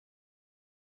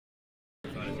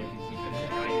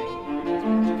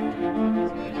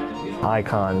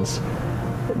iCons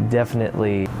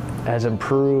definitely has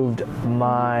improved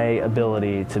my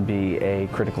ability to be a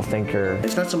critical thinker.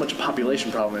 It's not so much a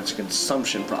population problem, it's a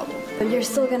consumption problem. You're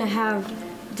still going to have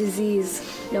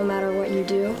disease no matter what you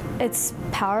do. It's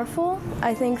powerful,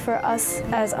 I think, for us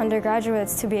as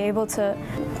undergraduates to be able to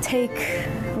take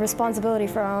responsibility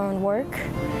for our own work.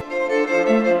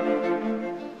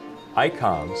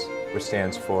 iCons, which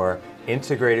stands for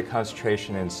Integrated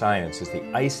Concentration in Science, is the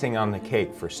icing on the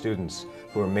cake for students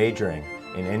who are majoring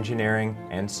in engineering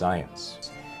and science.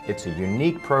 It's a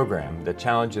unique program that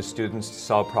challenges students to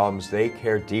solve problems they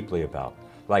care deeply about,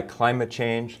 like climate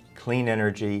change, clean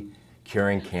energy,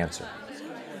 curing cancer.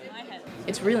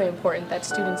 It's really important that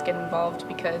students get involved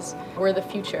because we're the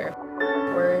future.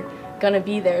 We're gonna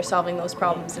be there solving those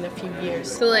problems in a few years.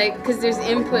 So because there's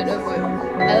input of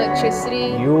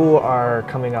electricity. You are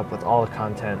coming up with all the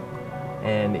content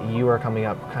and you are coming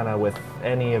up kind of with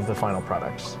any of the final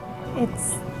products.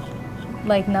 It's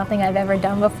like nothing I've ever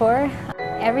done before.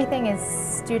 Everything is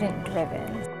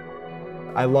student-driven.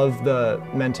 I love the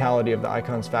mentality of the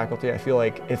iCons faculty. I feel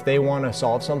like if they want to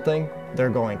solve something, they're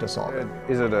going to solve it.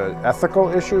 Is it an ethical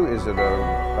issue? Is it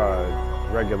a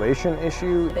regulation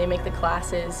issue? They make the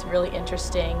classes really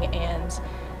interesting and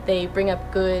they bring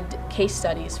up good case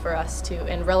studies for us to,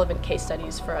 and relevant case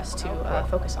studies for us to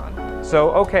focus on.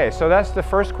 So that's the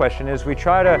first question, is we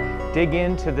try to dig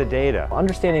into the data.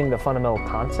 Understanding the fundamental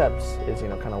concepts is,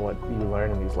 kind of what you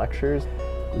learn in these lectures.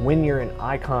 When you're in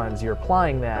iCons, you're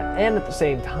applying that, and at the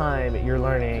same time, you're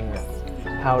learning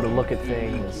how to look at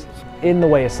things in the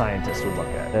way a scientist would look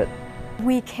at it.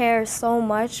 We care so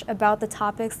much about the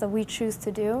topics that we choose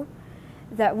to do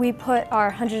that we put our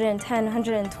 110,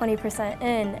 120%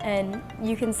 in, and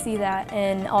you can see that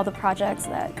in all the projects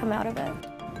that come out of it.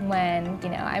 When,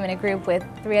 I'm in a group with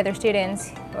 3 other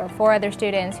students or 4 other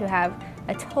students who have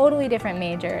a totally different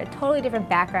major, a totally different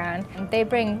background. They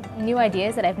bring new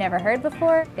ideas that I've never heard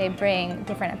before. They bring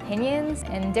different opinions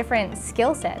and different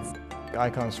skill sets.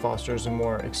 iCons fosters a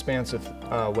more expansive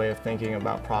way of thinking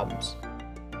about problems.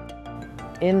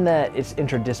 In that it's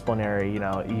interdisciplinary,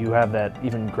 you have that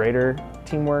even greater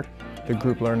teamwork. The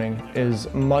group learning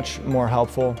is much more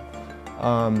helpful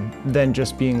than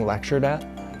just being lectured at.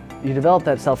 You develop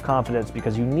that self-confidence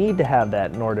because you need to have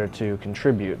that in order to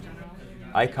contribute.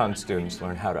 iCon students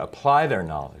learn how to apply their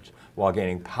knowledge while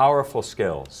gaining powerful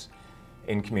skills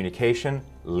in communication,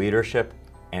 leadership,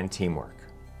 and teamwork.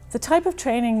 The type of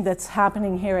training that's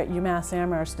happening here at UMass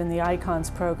Amherst in the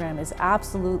iCons program is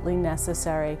absolutely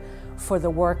necessary for the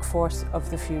workforce of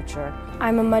the future.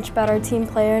 I'm a much better team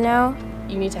player now.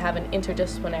 You need to have an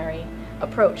interdisciplinary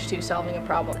approach to solving a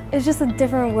problem. It's just a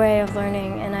different way of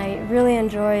learning, and I really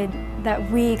enjoyed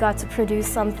that we got to produce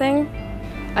something.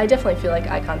 I definitely feel like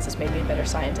iCons has made me a better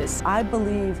scientist. I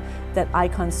believe that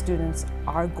iCons students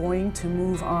are going to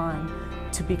move on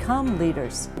to become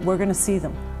leaders. We're going to see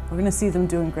them. We're going to see them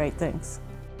doing great things.